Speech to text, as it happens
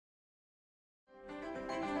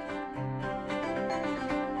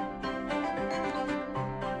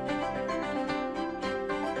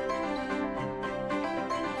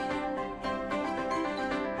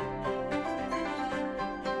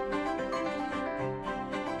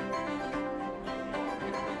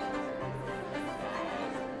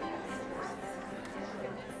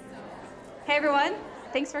Hey everyone,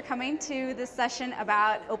 thanks for coming to this session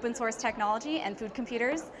about open source technology and food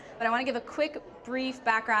computers. But I want to give a quick, brief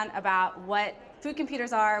background about what food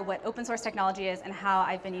computers are, what open source technology is, and how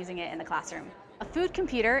I've been using it in the classroom. A food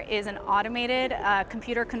computer is an automated,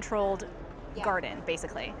 computer-controlled garden,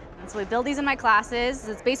 basically. And so we build these in my classes.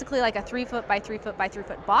 It's basically like a 3-foot by 3-foot by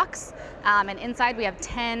 3-foot box. And inside we have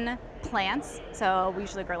 10 plants. So we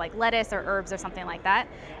usually grow like lettuce or herbs or something like that.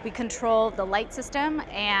 We control the light system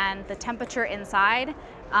and the temperature inside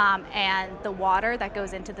and the water that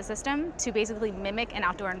goes into the system to basically mimic an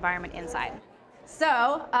outdoor environment inside.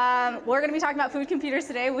 So we're going to be talking about food computers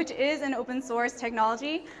today, which is an open source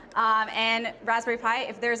technology, and Raspberry Pi.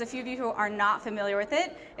 If there's a few of you who are not familiar with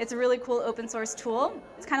it, it's a really cool open source tool.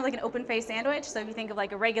 It's kind of like an open face sandwich. So if you think of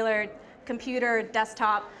like a regular computer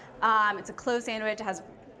desktop, it's a closed sandwich. It has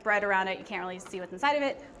bread around it. You can't really see what's inside of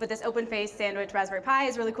it. But this open face sandwich Raspberry Pi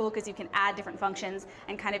is really cool because you can add different functions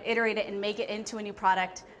and kind of iterate it and make it into a new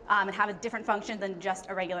product and have a different function than just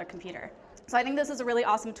a regular computer. So I think this is a really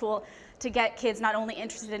awesome tool to get kids not only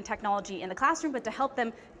interested in technology in the classroom, but to help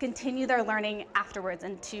them continue their learning afterwards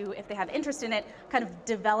and to, if they have interest in it, kind of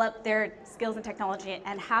develop their skills in technology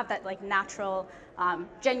and have that like natural,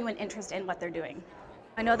 genuine interest in what they're doing.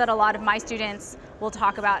 I know that a lot of my students will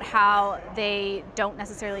talk about how they don't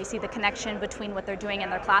necessarily see the connection between what they're doing in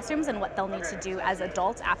their classrooms and what they'll need to do as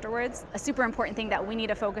adults afterwards. A super important thing that we need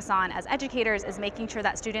to focus on as educators is making sure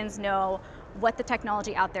that students know what the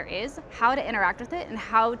technology out there is, how to interact with it, and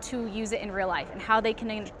how to use it in real life, and how they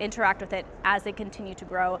can interact with it as they continue to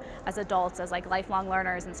grow as adults, as like lifelong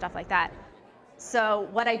learners and stuff like that. So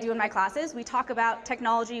what I do in my classes, we talk about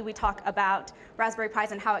technology, we talk about Raspberry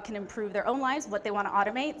Pis and how it can improve their own lives, what they want to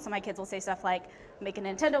automate. So my kids will say stuff like make a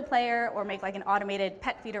Nintendo player or make like an automated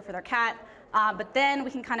pet feeder for their cat. But then we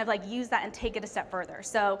can kind of like use that and take it a step further.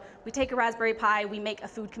 So we take a Raspberry Pi, we make a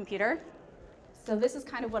food computer. So this is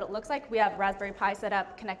kind of what it looks like. We have Raspberry Pi set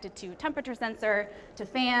up connected to temperature sensor, to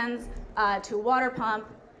fans, to a water pump,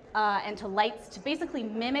 and to lights to basically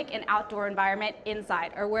mimic an outdoor environment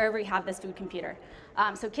inside or wherever you have this food computer.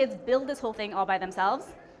 So kids build this whole thing all by themselves,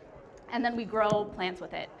 and then we grow plants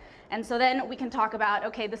with it. And so then we can talk about,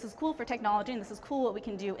 okay, this is cool for technology and this is cool what we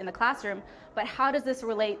can do in the classroom, but how does this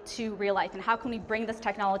relate to real life and how can we bring this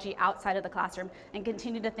technology outside of the classroom and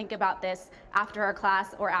continue to think about this after our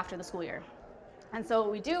class or after the school year? And so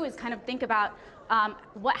what we do is kind of think about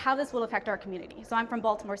how this will affect our community. So I'm from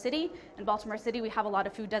Baltimore City. In Baltimore City, we have a lot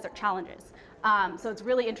of food desert challenges. So it's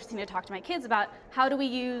really interesting to talk to my kids about how do we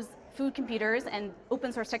use food computers and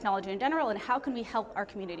open source technology in general, and how can we help our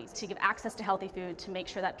communities to give access to healthy food, to make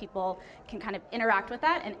sure that people can kind of interact with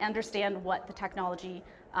that and understand what the technology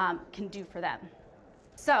can do for them.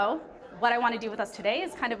 So what I want to do with us today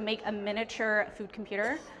is kind of make a miniature food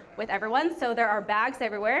computer with everyone. So there are bags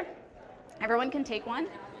everywhere. Everyone can take one.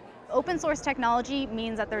 Open source technology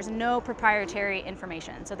means that there's no proprietary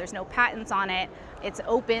information, so there's no patents on it. It's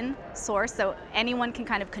open source, so anyone can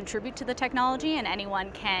kind of contribute to the technology and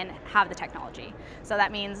anyone can have the technology. So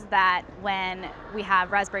that means that when we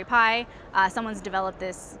have Raspberry Pi, someone's developed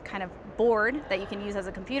this kind of board that you can use as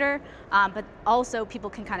a computer, but also people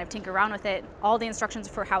can kind of tinker around with it. All the instructions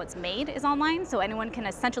for how it's made is online, so anyone can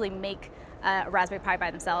essentially make a Raspberry Pi by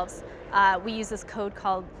themselves. We use this code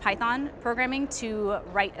called Python programming to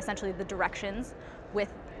write essentially the directions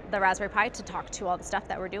with the Raspberry Pi to talk to all the stuff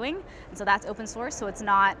that we're doing. And so that's open source, so it's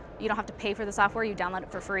not, you don't have to pay for the software, you download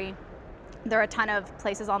it for free. There are a ton of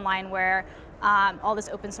places online where all this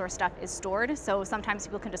open source stuff is stored. So sometimes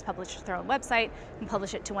people can just publish their own website and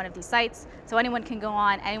publish it to one of these sites. So anyone can go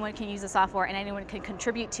on, anyone can use the software, and anyone can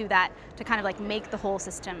contribute to that to kind of like make the whole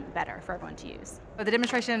system better for everyone to use. Well, the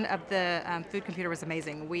demonstration of the food computer was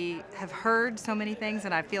amazing. We have heard so many things,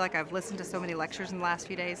 and I feel like I've listened to so many lectures in the last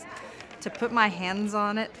few days. To put my hands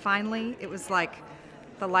on it finally, it was like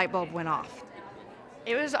the light bulb went off.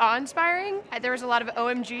 It was awe-inspiring. There was a lot of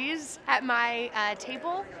OMGs at my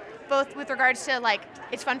table, both with regards to like,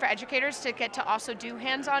 it's fun for educators to get to also do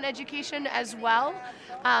hands-on education as well,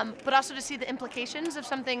 but also to see the implications of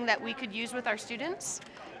something that we could use with our students.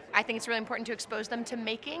 I think it's really important to expose them to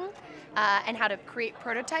making and how to create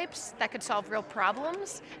prototypes that could solve real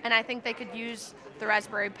problems. And I think they could use the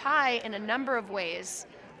Raspberry Pi in a number of ways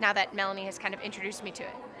now that Melanie has kind of introduced me to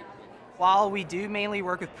it. While we do mainly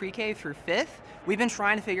work with pre-K through 5th, we've been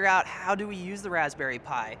trying to figure out how do we use the Raspberry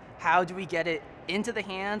Pi? How do we get it into the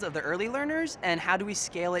hands of the early learners, and how do we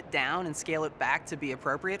scale it down and scale it back to be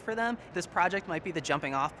appropriate for them? This project might be the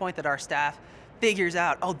jumping off point that our staff figures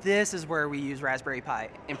out, oh, this is where we use Raspberry Pi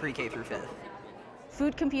in pre-K through 5th.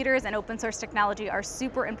 food computers and open source technology are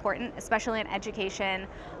super important, especially in education.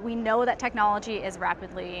 We know that technology is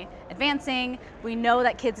rapidly advancing. We know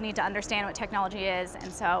that kids need to understand what technology is,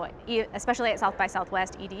 and so especially at South by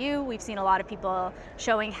Southwest EDU, we've seen a lot of people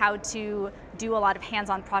showing how to do a lot of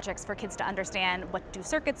hands-on projects for kids to understand what do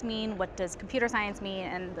circuits mean, what does computer science mean,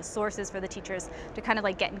 and the sources for the teachers to kind of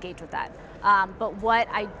like get engaged with that. But what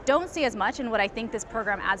I don't see as much, and what I think this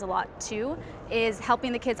program adds a lot to, is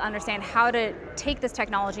helping the kids understand how to take this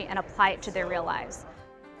technology and apply it to their real lives.